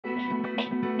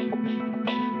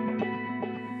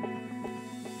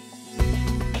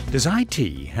Does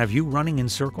IT have you running in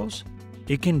circles?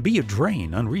 It can be a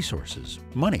drain on resources,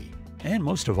 money, and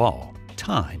most of all,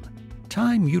 time.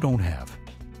 Time you don't have.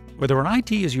 Whether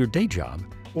IT is your day job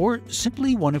or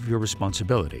simply one of your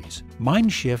responsibilities,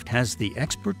 mindSHIFT has the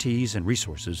expertise and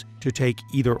resources to take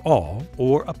either all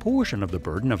or a portion of the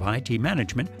burden of IT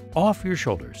management off your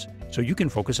shoulders so you can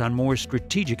focus on more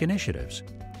strategic initiatives.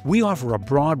 We offer a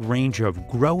broad range of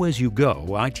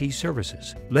grow-as-you-go IT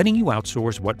services, letting you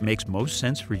outsource what makes most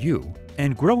sense for you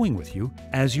and growing with you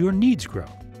as your needs grow.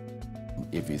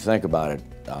 If you think about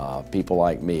it, people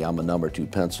like me, I'm a number 2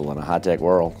 pencil in a high-tech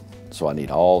world, so I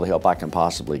need all the help I can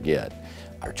possibly get.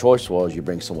 Our choice was you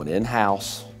bring someone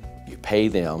in-house, you pay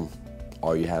them,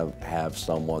 or you have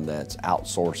someone that's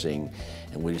outsourcing,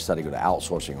 and we decided to go the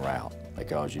outsourcing route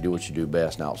because you do what you do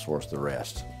best and outsource the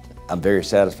rest. I'm very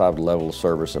satisfied with the level of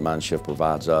service that mindSHIFT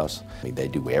provides us. I mean, they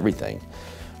do everything.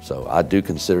 So I do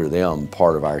consider them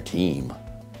part of our team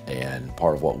and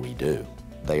part of what we do.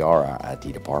 They are our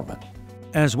IT department.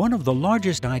 As one of the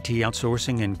largest IT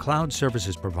outsourcing and cloud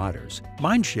services providers,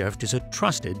 mindSHIFT is a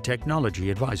trusted technology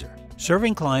advisor,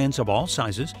 serving clients of all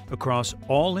sizes across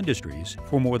all industries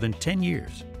for more than 10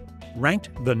 years. Ranked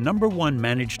the #1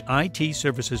 managed IT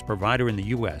services provider in the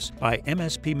U.S. by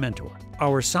MSP Mentor,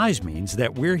 our size means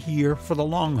that we're here for the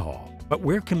long haul, but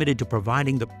we're committed to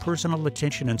providing the personal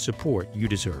attention and support you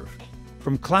deserve.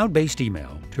 From cloud-based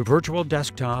email to virtual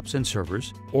desktops and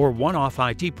servers or one-off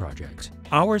IT projects,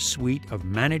 our suite of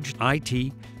managed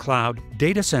IT, cloud,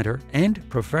 data center, and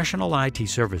professional IT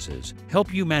services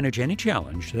help you manage any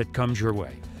challenge that comes your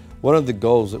way. One of the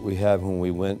goals that we had when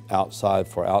we went outside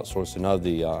for outsourcing of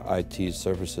the IT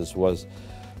services was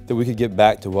that we could get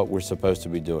back to what we're supposed to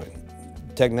be doing.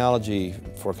 Technology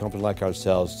for a company like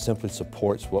ourselves simply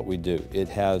supports what we do. It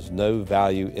has no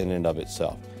value in and of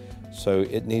itself. So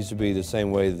it needs to be the same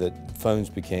way that phones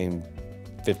became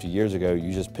 50 years ago.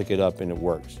 You just pick it up and it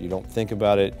works. You don't think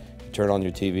about it, you turn on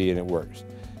your TV and it works.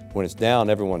 When it's down,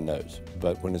 everyone knows,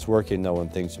 but when it's working, no one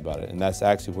thinks about it. And that's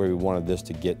actually where we wanted this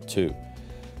to get to.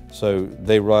 So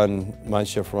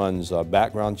mindSHIFT runs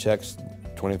background checks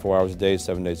 24 hours a day,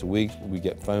 7 days a week. We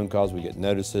get phone calls, we get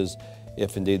notices.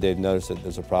 If indeed they've noticed that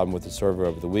there's a problem with the server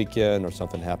over the weekend or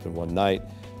something happened one night,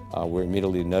 we're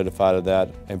immediately notified of that.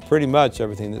 And pretty much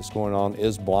everything that's going on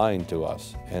is blind to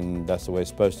us, and that's the way it's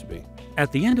supposed to be.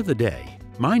 At the end of the day,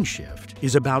 mindSHIFT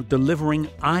is about delivering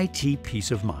IT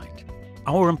peace of mind.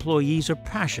 Our employees are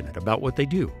passionate about what they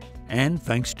do, and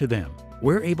thanks to them,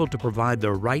 we're able to provide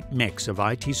the right mix of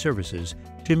IT services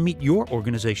to meet your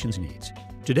organization's needs,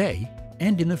 today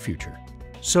and in the future.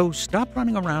 So stop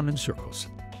running around in circles.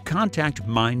 Contact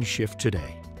mindSHIFT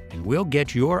today, and we'll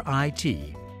get your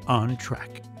IT on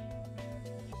track.